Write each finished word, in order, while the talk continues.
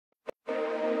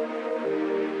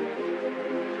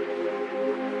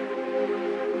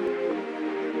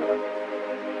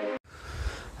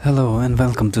Hello and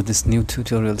welcome to this new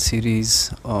tutorial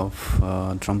series of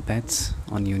drum pads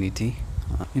on Unity.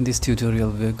 In this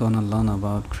tutorial we're gonna learn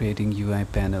about creating UI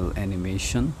panel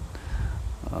animation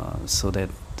so that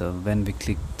when we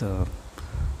click the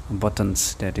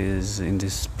buttons that is in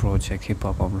this project hip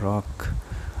hop or rock,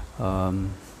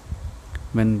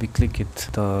 when we click it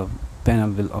the panel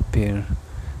will appear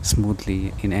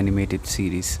smoothly in animated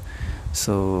series.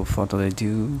 So for further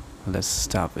ado, let's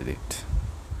start with it.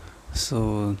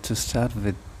 So to start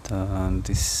with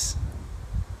this,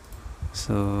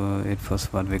 so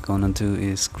first what we're gonna do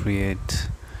is create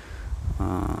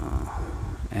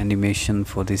animation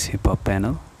for this hip hop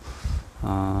panel.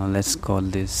 Let's call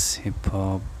this hip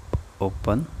hop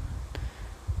open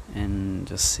and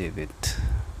just save it.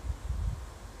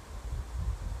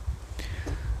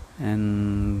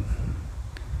 And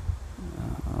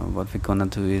what we're gonna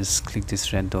do is click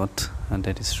this red dot, and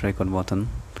that is record button,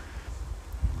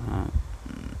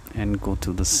 and go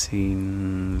to the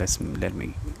scene. Let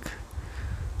me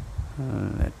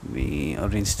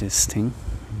arrange this thing.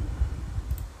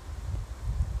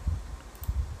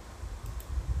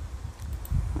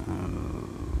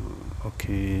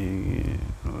 Okay,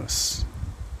 let's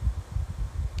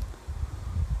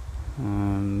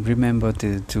remember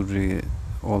to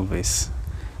always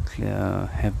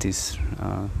have this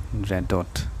red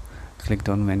dot clicked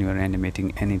on when you are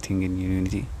animating anything in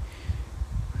Unity.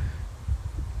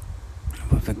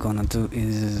 What we're gonna do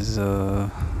is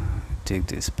take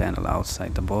this panel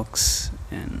outside the box,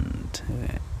 and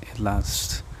at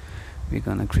last we're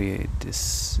gonna create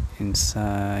this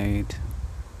inside.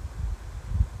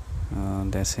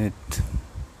 That's it.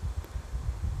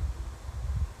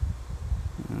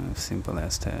 Simple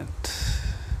as that.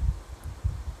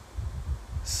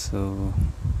 So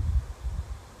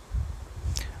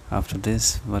after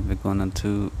this what we're gonna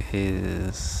do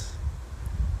is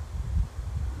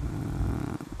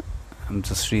I'm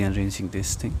just rearranging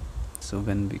this thing, so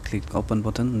when we click open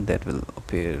button that will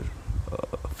appear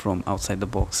from outside the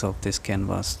box of this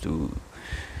canvas to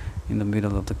in the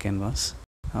middle of the canvas.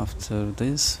 After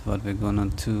this what we're gonna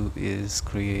do is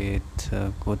create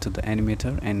go to the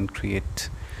animator and create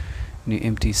new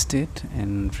empty state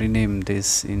and rename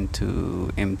this into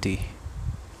empty,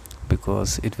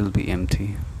 because it will be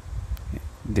empty,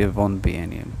 there won't be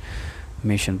any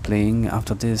animation playing.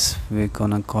 After this we're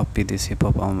gonna copy this hip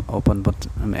hop open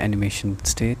button animation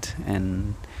state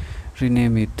and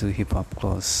rename it to hip hop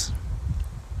close,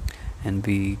 and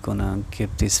we gonna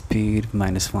give this speed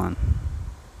 -1.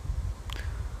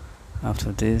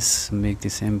 After this make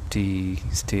this empty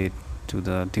state to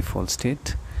the default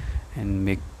state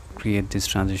and create this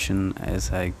transition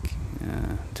as I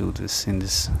do this in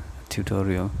this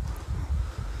tutorial.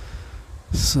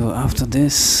 So after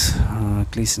this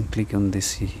please click on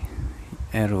this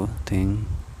arrow thing,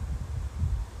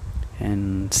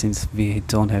 and since we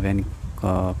don't have any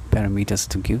parameters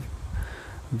to give,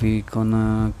 we're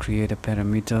gonna create a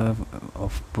parameter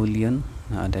of boolean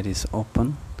that is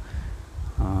open.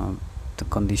 The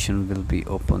condition will be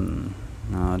open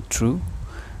true.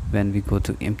 When we go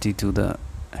to empty to the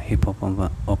hip hop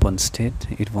open state,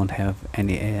 it won't have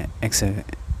any exit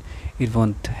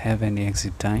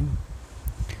time.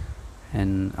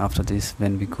 And after this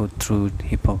when we go through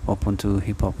hip hop open to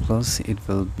hip hop close, it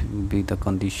will be the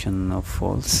condition of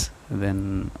false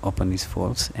when open is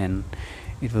false, and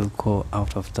it will go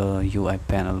out of the UI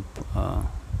panel.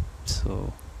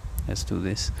 So let's do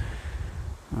this.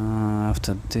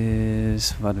 After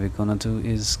this what we're gonna do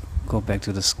is go back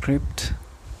to the script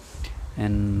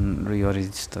and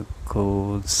rearrange the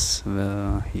codes.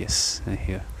 Yes,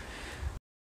 here.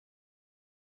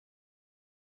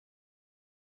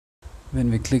 When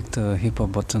we click the hip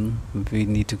hop button we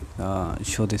need to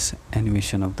show this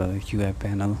animation of the UI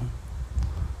panel.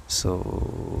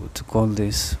 So to call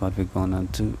this what we're gonna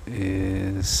do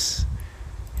is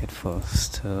at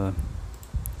first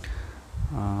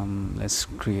let's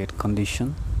create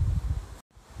condition.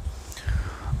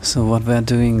 So what we are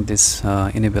doing this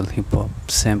enable hip hop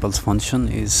samples function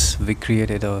is we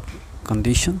created a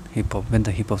condition hip hop. When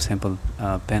the hip hop sample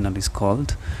panel is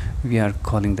called, we are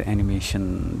calling the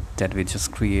animation that we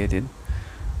just created,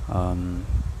 and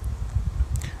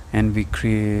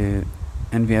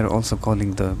we are also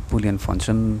calling the boolean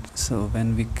function. So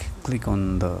when we click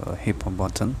on the hip hop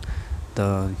button,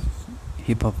 the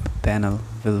hip hop panel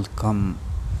will come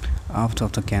out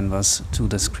of the canvas to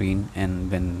the screen,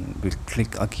 and when we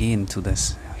click again to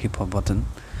this hip hop button,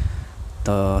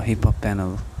 the hip hop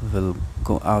panel will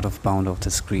go out of bound of the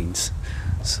screens.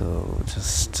 So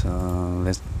just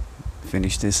let's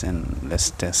finish this and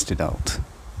let's test it out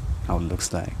how it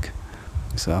looks like.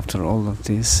 So after all of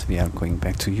this, we are going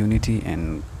back to Unity,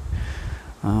 and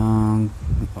oh,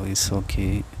 it's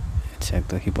okay. Check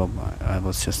the hip hop. I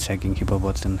was just checking hip hop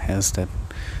button has that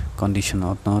condition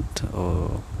or not.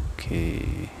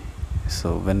 Okay,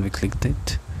 so when we clicked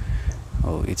it,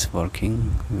 oh, it's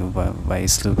working. Why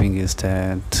it's looping is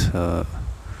that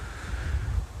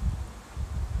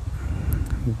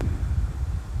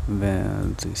where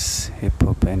this hip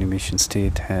hop animation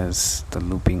state has the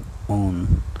looping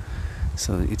on,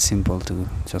 so it's simple to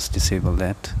just disable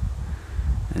that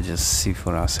and just see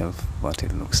for ourselves what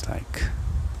it looks like.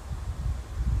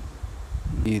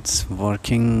 It's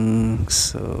working.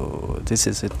 So this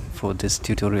is it for this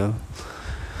tutorial.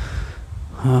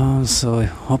 So I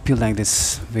hope you like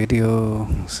this video.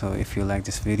 So if you like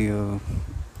this video,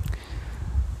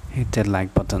 hit that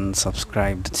like button,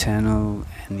 subscribe the channel,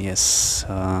 and yes,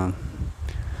 I'm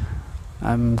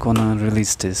gonna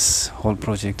release this whole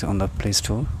project on the Play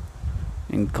Store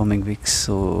in coming weeks.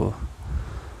 So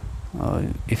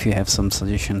if you have some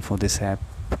suggestion for this app,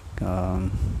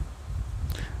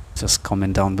 just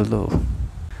comment down below.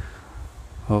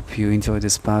 Hope you enjoy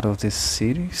this part of this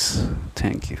series.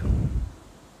 Thank you.